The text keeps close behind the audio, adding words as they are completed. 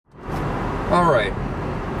Alright.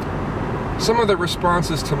 Some of the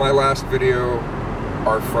responses to my last video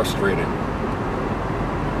are frustrating.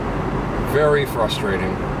 Very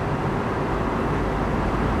frustrating.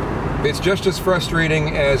 It's just as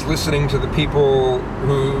frustrating as listening to the people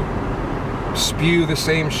who spew the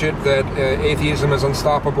same shit that atheism is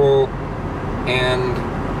unstoppable and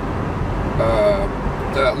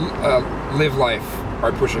Live Life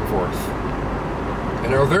are pushing forth. You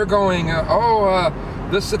know, they're going,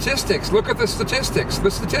 the statistics, look at the statistics,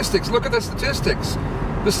 the statistics, look at the statistics,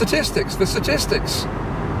 the statistics, the statistics.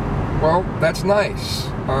 Well, that's nice.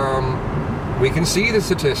 We can see the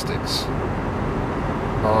statistics.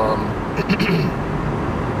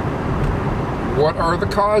 What are the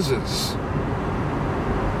causes?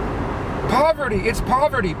 Poverty, it's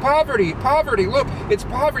poverty, poverty, poverty, look, it's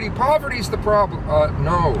poverty, poverty's the problem.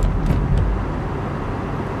 No.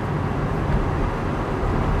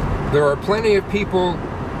 There are plenty of people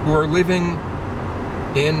who are living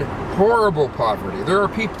in horrible poverty.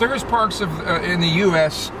 There's parts of in the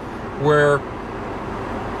U.S. where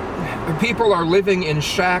people are living in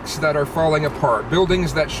shacks that are falling apart,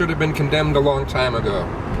 buildings that should have been condemned a long time ago.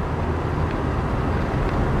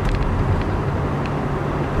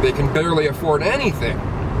 They can barely afford anything.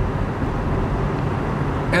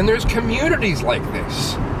 And there's communities like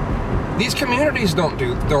this. These communities don't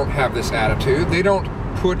have this attitude. They don't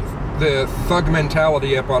put the thug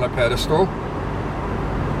mentality up on a pedestal.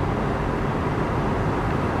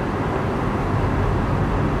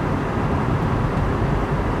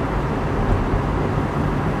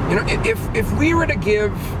 You know, if we were to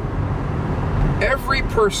give every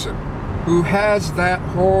person who has that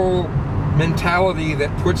whole mentality that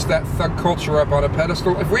puts that thug culture up on a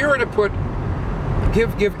pedestal, if we were to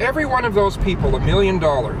give every one of those people $1 million,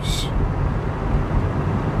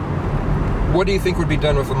 what do you think would be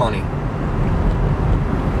done with the money?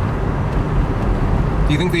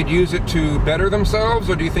 Do you think they'd use it to better themselves,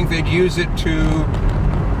 or do you think they'd use it to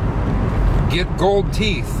get gold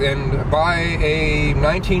teeth and buy a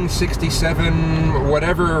 1967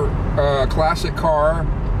 whatever classic car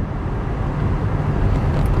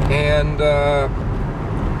and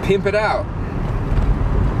pimp it out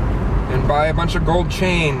and buy a bunch of gold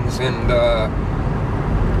chains and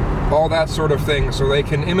all that sort of thing, so they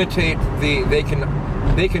can imitate they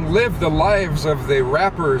can live the lives of the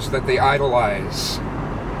rappers that they idolize?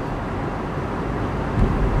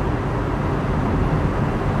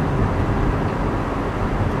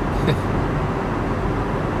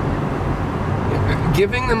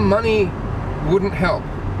 Giving them money wouldn't help.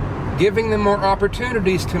 Giving them more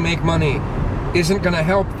opportunities to make money isn't going to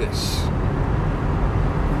help this.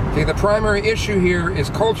 Okay, the primary issue here is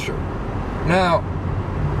culture. Now,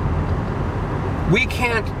 we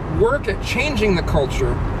can't work at changing the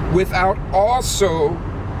culture without also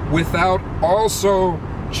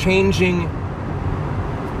changing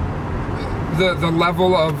the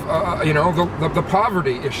level of you know, the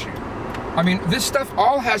poverty issue. I mean, this stuff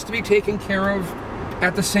all has to be taken care of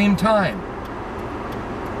at the same time.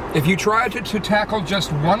 If you try to tackle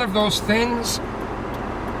just one of those things,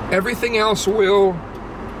 everything else will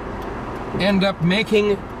end up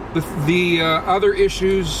making the other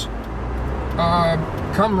issues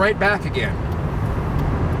come right back again.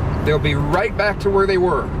 They'll be right back to where they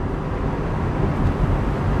were.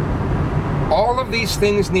 All of these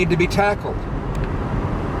things need to be tackled.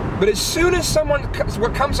 But as soon as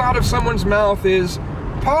what comes out of someone's mouth is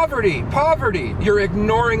poverty, poverty, you're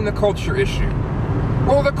ignoring the culture issue.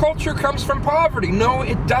 Well, the culture comes from poverty. No,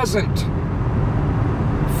 it doesn't.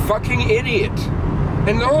 Fucking idiot.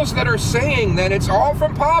 And those that are saying that it's all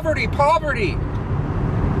from poverty, poverty,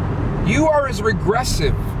 you are as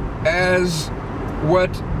regressive as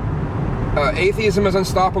what Atheism is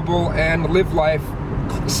Unstoppable and Live Life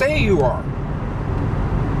say you are.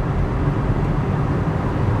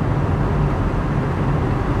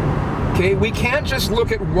 Okay, we can't just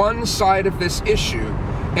look at one side of this issue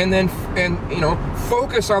and you know,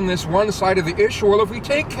 focus on this one side of the issue. Well, if we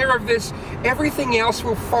take care of this, everything else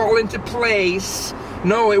will fall into place.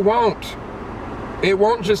 No, it won't. It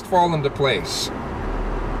won't just fall into place.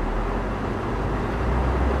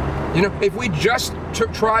 You know, if we just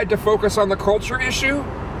tried to focus on the culture issue,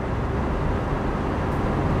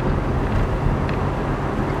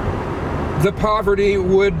 the poverty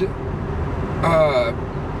would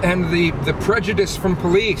and the prejudice from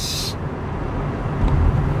police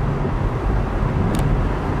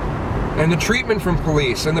and the treatment from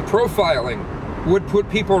police and the profiling would put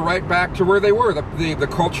people right back to where they were. The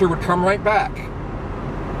culture would come right back.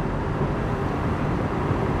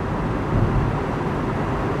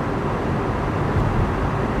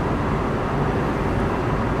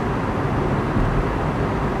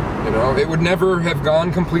 know, it would never have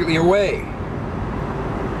gone completely away.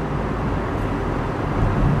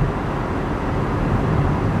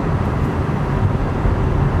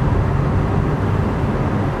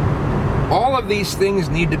 All of these things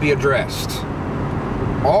need to be addressed.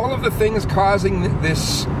 All of the things causing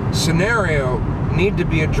this scenario need to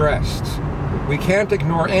be addressed. We can't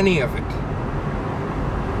ignore any of it.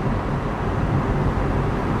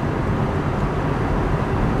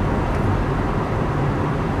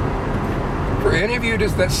 For any of you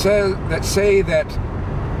that say that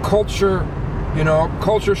culture, you know,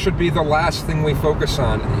 culture should be the last thing we focus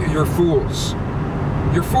on, you're fools.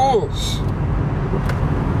 You're fools.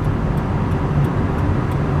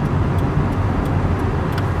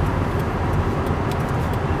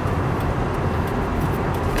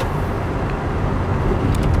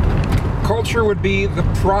 Culture would be the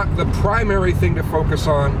primary thing to focus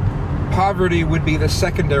on. Poverty would be the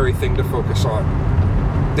secondary thing to focus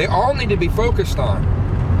on. They all need to be focused on.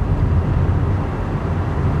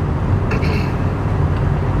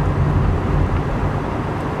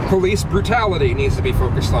 Police brutality needs to be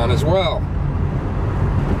focused on as well.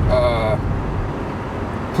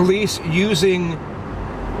 Police using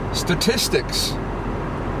statistics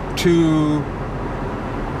to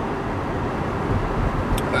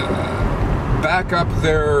back up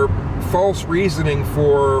their false reasoning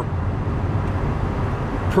for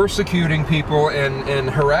persecuting people and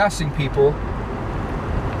harassing people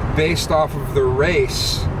based off of their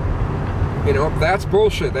race. You know, that's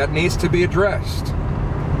bullshit. That needs to be addressed.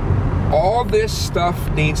 All this stuff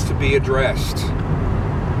needs to be addressed.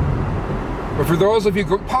 But for those of you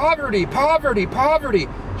who go, poverty, poverty, poverty,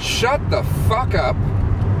 shut the fuck up.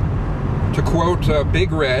 To quote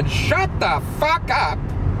Big Red, shut the fuck up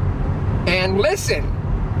and listen.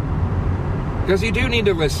 Because you do need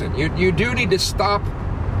to listen. You do need to stop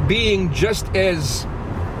being just as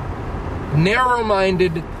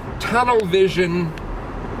narrow-minded, tunnel vision.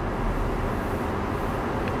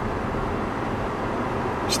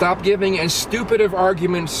 Stop giving as stupid of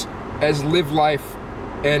arguments as Live Life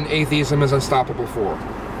and Atheism is Unstoppable for.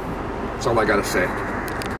 That's all I gotta say.